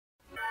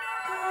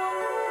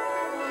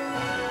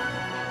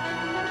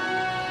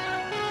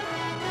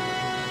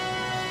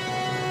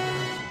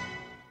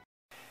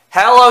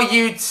Hello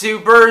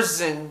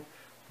YouTubers, and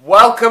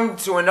welcome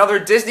to another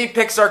Disney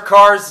Pixar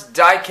Cars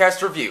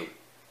diecast review.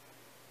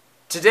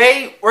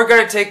 Today we're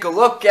going to take a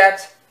look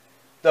at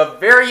the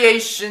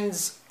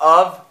variations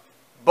of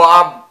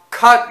Bob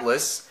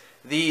Cutlass,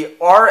 the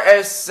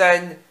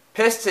RSN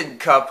Piston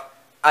Cup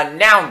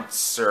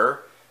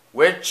announcer,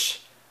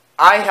 which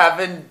I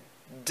haven't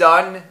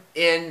done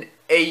in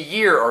a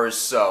year or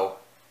so.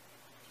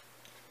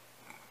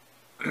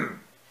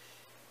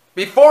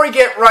 Before we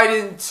get right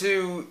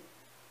into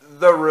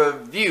the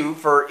review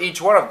for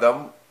each one of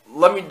them,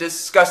 let me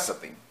discuss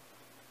something.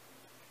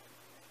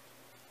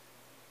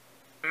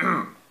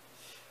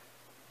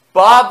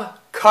 Bob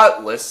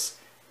Cutlass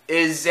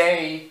is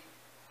a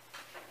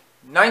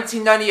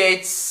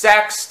 1998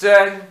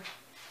 Saxon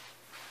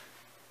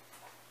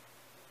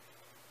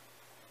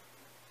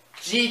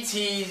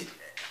GTSC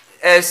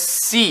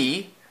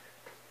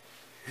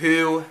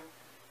who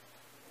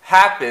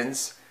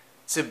happens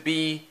to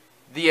be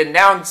the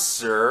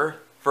announcer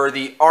for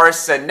the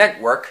RSN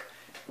network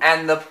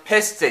and the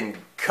Piston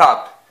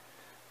Cup,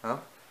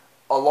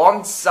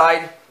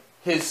 alongside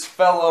his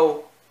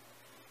fellow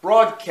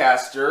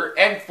broadcaster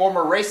and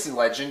former racing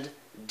legend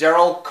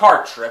Darrell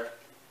Cartrip.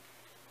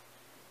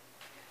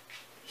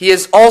 He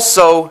is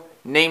also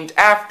named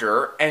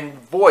after and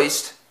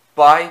voiced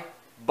by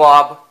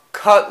Bob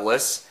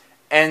Cutlass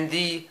and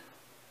the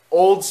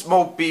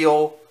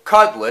Oldsmobile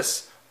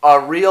Cutlass,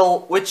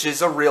 which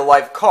is a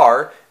real-life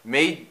car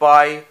made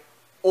by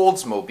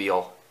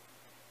Oldsmobile.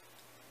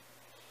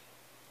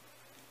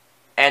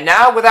 And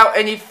now, without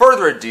any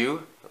further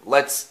ado,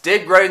 let's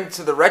dig right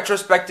into the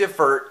retrospective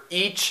for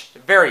each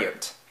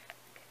variant.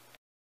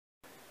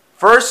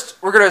 First,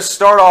 we're going to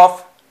start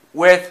off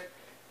with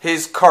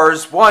his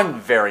Cars 1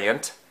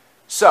 variant.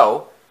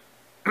 So,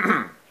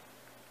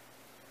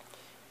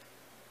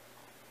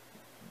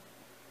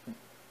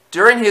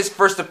 during his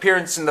first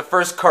appearance in the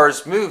first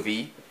Cars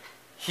movie,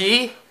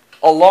 he,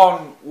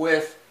 along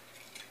with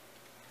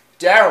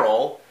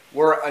Darrell,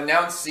 were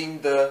announcing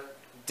the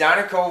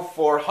Danico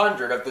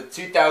 400 of the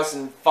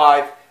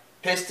 2005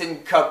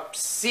 Piston Cup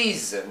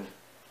season.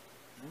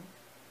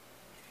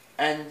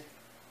 And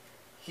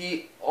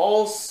he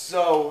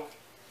also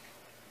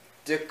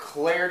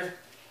declared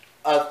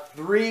the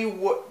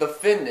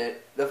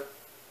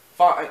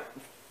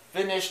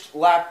finished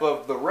lap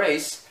of the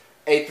race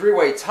a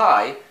three-way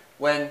tie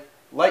when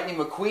Lightning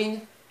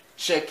McQueen,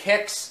 Chick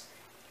Hicks,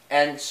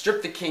 and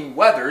Strip the King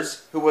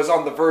Weathers, who was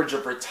on the verge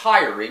of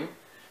retiring,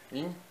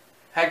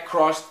 had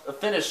crossed the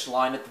finish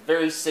line at the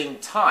very same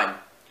time,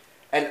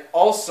 and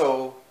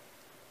also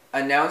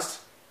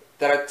announced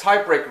that a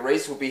tiebreak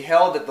race will be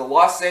held at the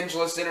Los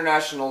Angeles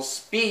International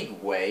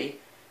Speedway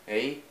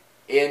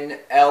in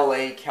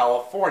LA,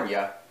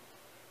 California.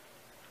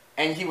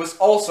 And he was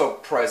also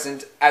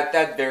present at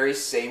that very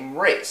same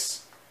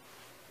race.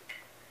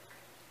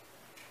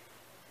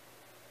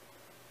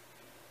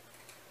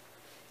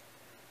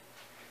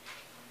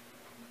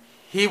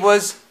 He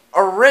was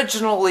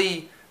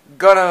originally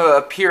gonna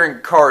appear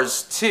in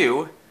Cars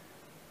 2,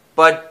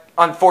 but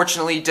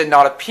unfortunately did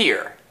not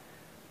appear.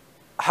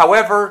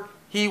 However,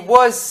 he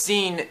was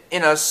seen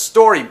in a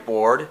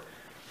storyboard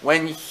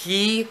when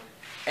he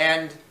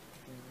and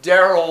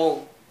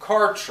Darrell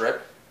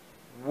Cartrip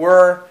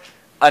were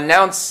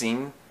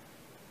announcing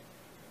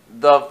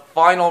the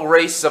final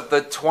race of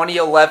the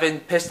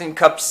 2011 Piston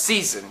Cup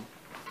season.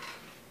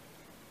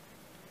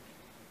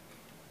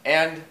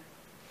 And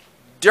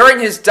during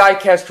his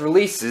diecast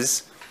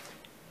releases,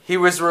 he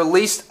was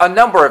released a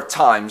number of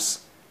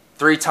times.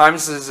 3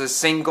 times as a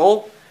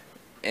single,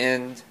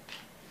 and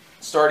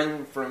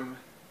starting from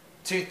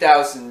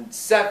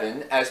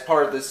 2007 as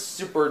part of the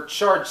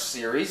Supercharged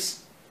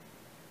series,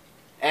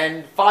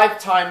 and 5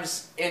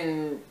 times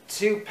in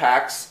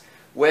 2-packs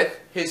with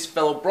his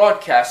fellow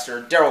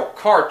broadcaster Darrell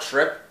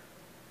Cartrip,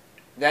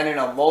 then in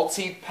a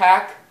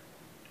multi-pack,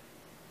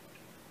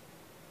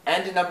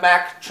 and in a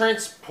Mack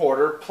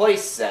Transporter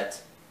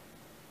playset.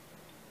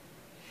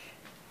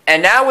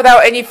 And now,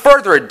 without any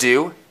further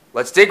ado,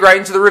 let's dig right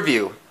into the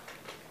review.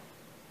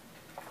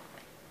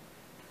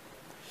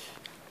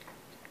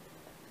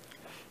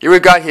 Here we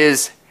got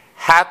his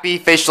happy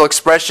facial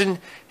expression,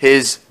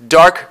 his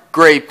dark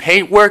gray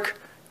paintwork,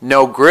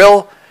 no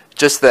grille,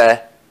 just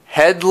the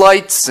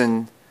headlights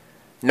and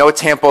no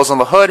tampos on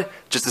the hood,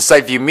 just the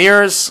side view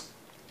mirrors.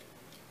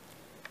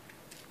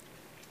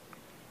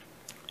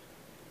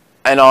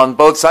 And on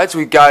both sides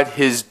we got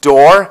his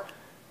door,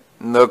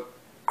 and the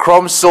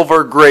chrome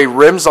silver gray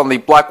rims on the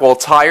Blackwall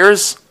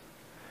tires,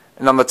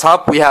 and on the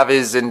top we have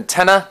his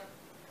antenna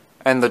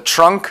and the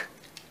trunk,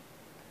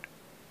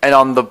 and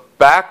on the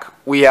back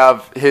we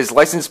have his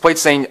license plate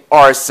saying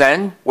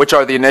RSN, which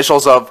are the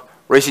initials of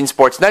Racing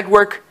Sports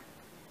Network,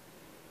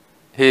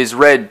 his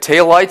red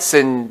taillights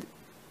and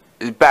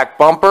back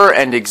bumper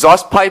and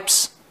exhaust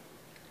pipes,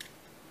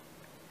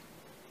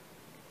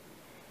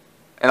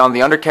 and on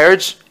the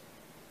undercarriage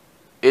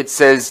it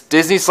says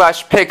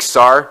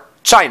Disney/Pixar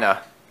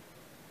China.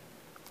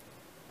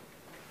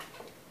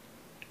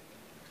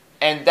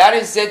 And that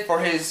is it for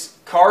his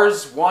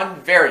Cars 1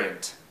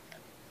 variant.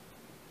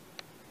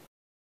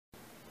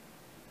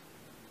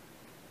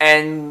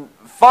 And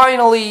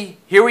finally,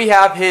 here we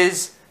have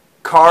his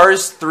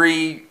Cars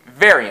 3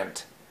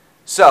 variant.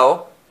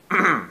 So,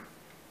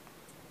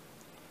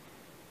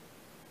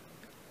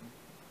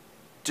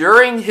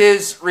 during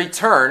his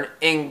return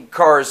in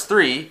Cars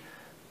 3,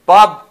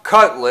 Bob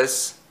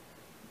Cutlass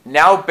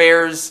now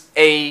bears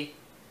a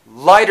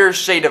lighter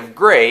shade of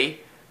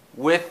gray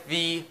with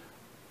the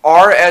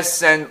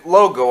RSN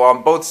logo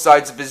on both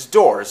sides of his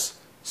doors.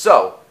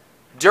 So,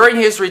 during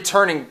his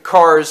return in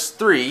Cars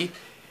 3,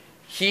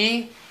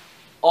 he,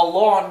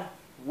 along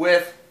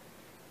with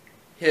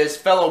his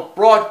fellow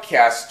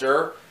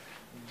broadcaster,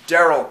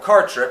 Daryl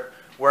Cartrip,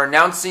 were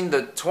announcing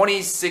the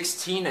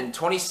 2016 and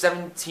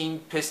 2017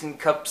 Piston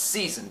Cup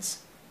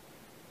seasons.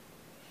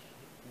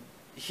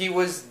 He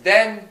was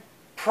then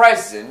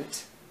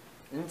present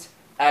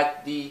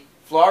at the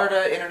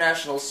Florida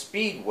International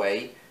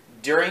Speedway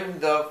during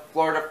the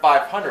Florida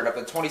 500 of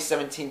the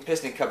 2017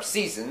 Piston Cup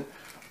season,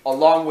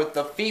 along with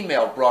the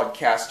female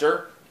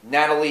broadcaster,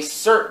 Natalie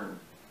Certain.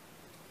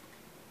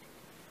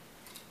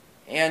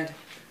 And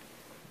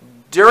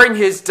during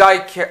his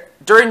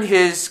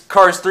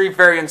Cars 3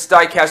 variant's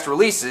diecast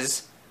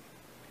releases,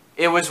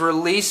 it was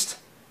released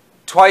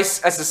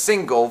twice as a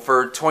single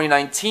for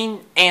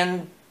 2019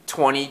 and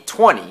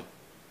 2020.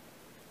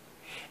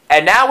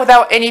 And now,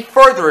 without any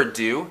further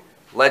ado,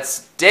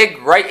 let's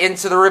dig right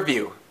into the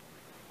review.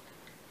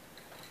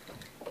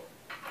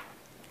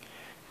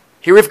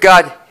 Here we've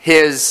got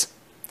his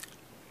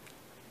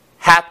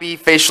happy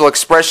facial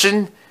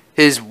expression,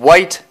 his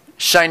white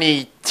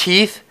shiny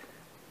teeth,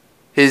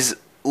 his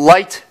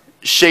light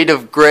shade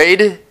of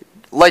gray,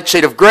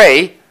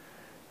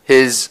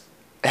 his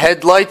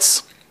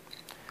headlights,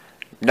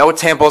 no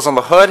tampos on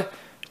the hood,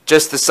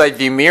 just the side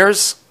view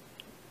mirrors,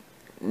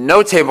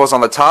 no tampos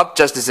on the top,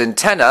 just his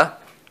antenna,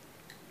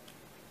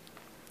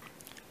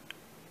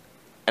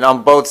 and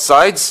on both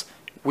sides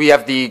we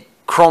have the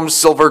chrome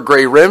silver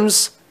gray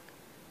rims,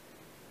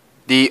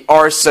 the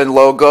RSN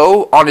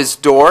logo on his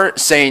door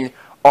saying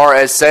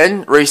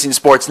RSN Racing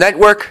Sports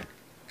Network,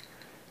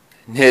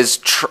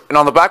 and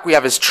on the back we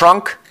have his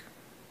trunk,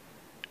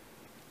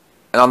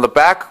 and on the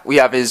back we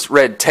have his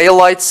red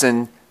taillights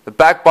and the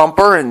back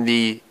bumper and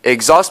the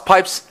exhaust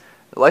pipes,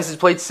 the license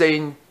plate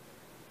saying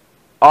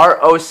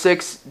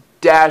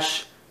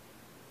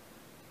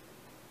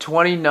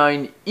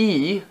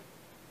R06-29E,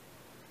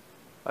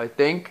 I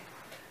think,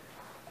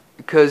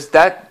 because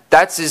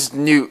that's his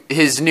new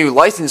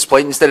license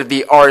plate instead of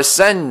the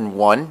RSN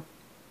one.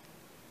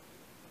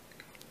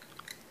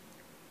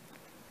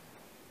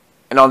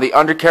 And on the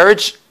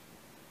undercarriage,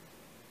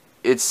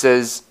 it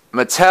says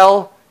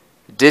Mattel,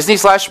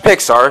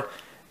 Disney/Pixar,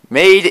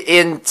 made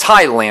in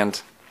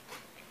Thailand.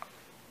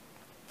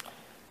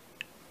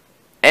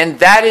 And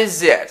that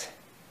is it.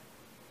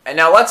 And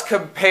now let's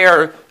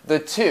compare the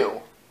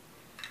two.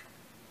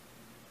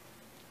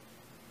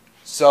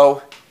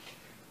 So,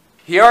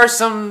 here are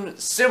some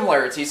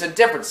similarities and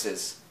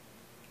differences.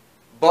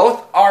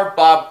 Both are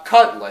Bob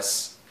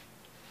Cutlass.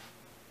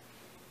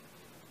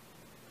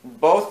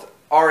 Both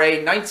are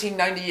a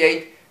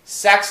 1998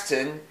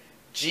 Saxon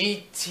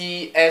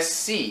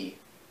GTSC,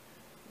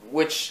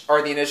 which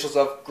are the initials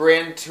of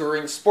Grand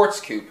Touring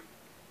Sports Coupe.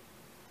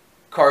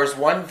 Cars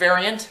 1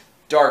 variant,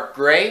 dark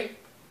gray.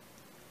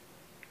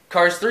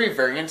 Cars 3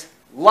 variant,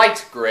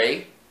 light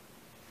gray.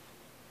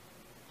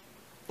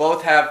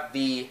 Both have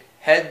the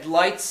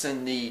headlights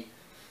and the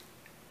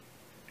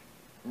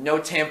no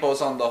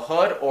tampos on the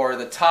hood or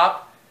the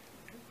top,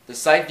 the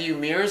side view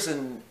mirrors,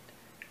 and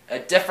a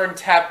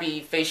different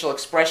happy facial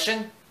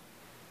expression.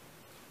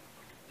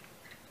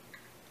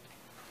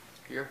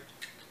 Here.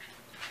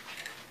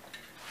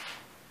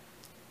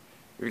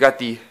 We got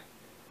the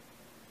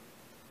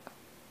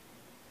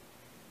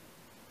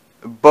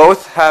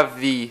both have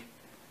the,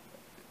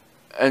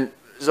 and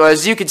so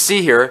as you can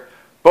see here,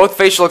 both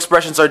facial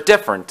expressions are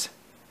different.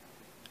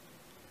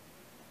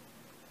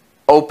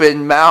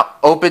 Open mouth,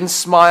 open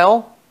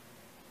smile,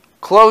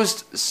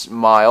 closed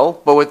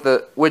smile, but with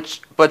the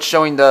but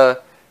showing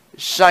the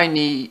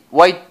shiny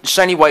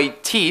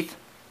white teeth.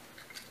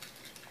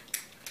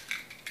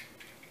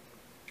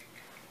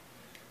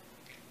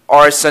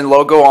 RSN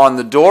logo on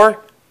the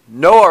door,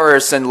 no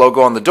RSN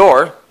logo on the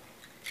door.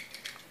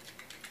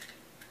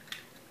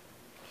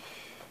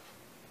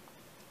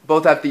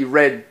 Both have the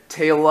red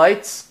tail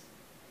lights,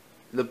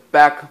 the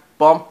back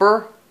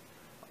bumper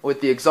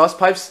with the exhaust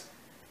pipes,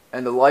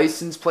 and the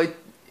license plate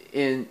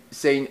in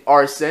saying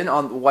RSN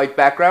on the white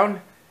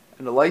background,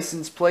 and the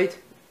license plate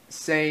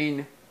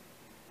saying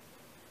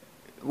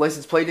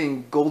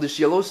in goldish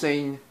yellow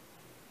saying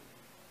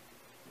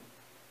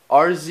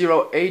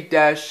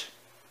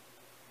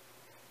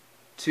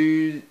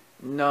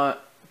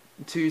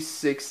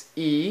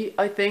R08-26E,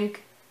 I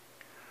think.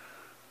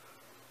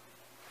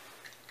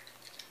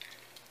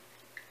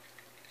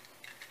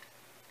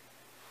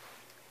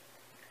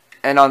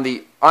 And on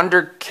the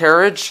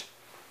undercarriage,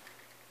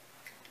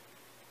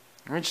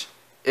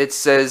 it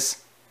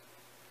says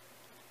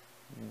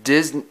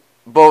Disney,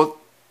 both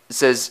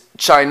says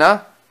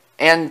China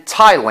and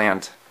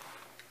Thailand.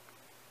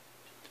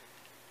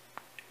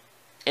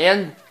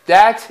 And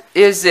that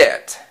is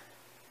it.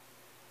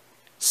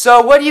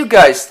 So what do you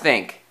guys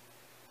think?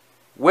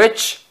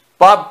 Which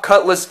Bob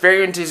Cutlass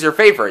variant is your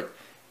favorite?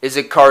 Is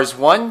it Cars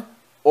 1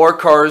 or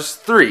Cars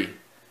 3?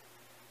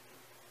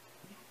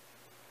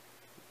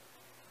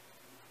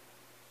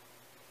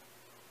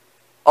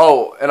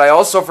 Oh, and I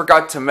also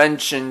forgot to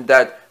mention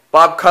that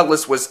Bob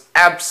Cutlass was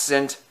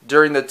absent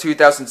during the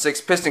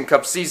 2006 Piston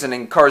Cup season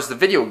in Cars the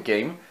video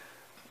game,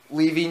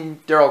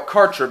 leaving Daryl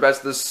Cartrip as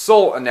the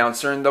sole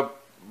announcer in the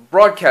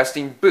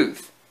broadcasting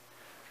booth.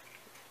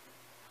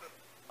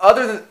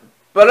 Other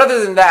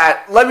than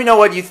that, let me know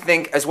what you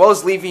think, as well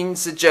as leaving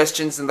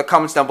suggestions in the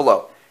comments down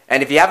below.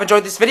 And if you have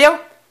enjoyed this video,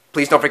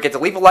 please don't forget to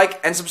leave a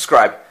like and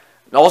subscribe.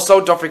 And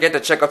also, don't forget to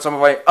check out some of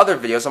my other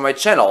videos on my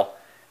channel.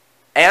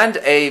 And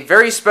a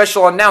very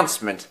special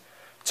announcement.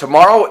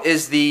 Tomorrow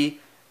is the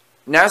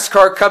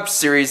NASCAR Cup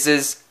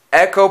Series'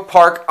 Echo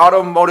Park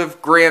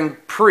Automotive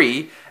Grand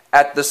Prix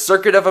at the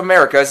Circuit of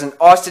Americas in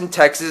Austin,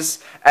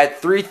 Texas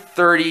at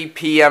 3:30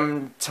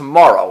 p.m.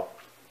 tomorrow.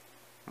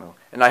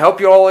 And I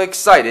hope you're all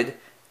excited.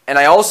 And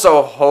I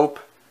also hope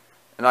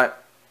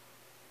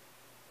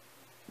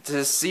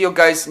to see you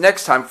guys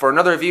next time for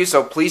another review,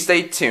 so please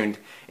stay tuned.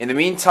 In the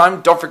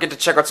meantime, don't forget to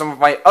check out some of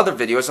my other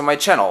videos on my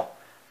channel.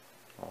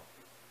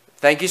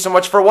 Thank you so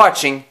much for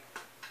watching.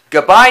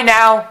 Goodbye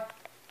now!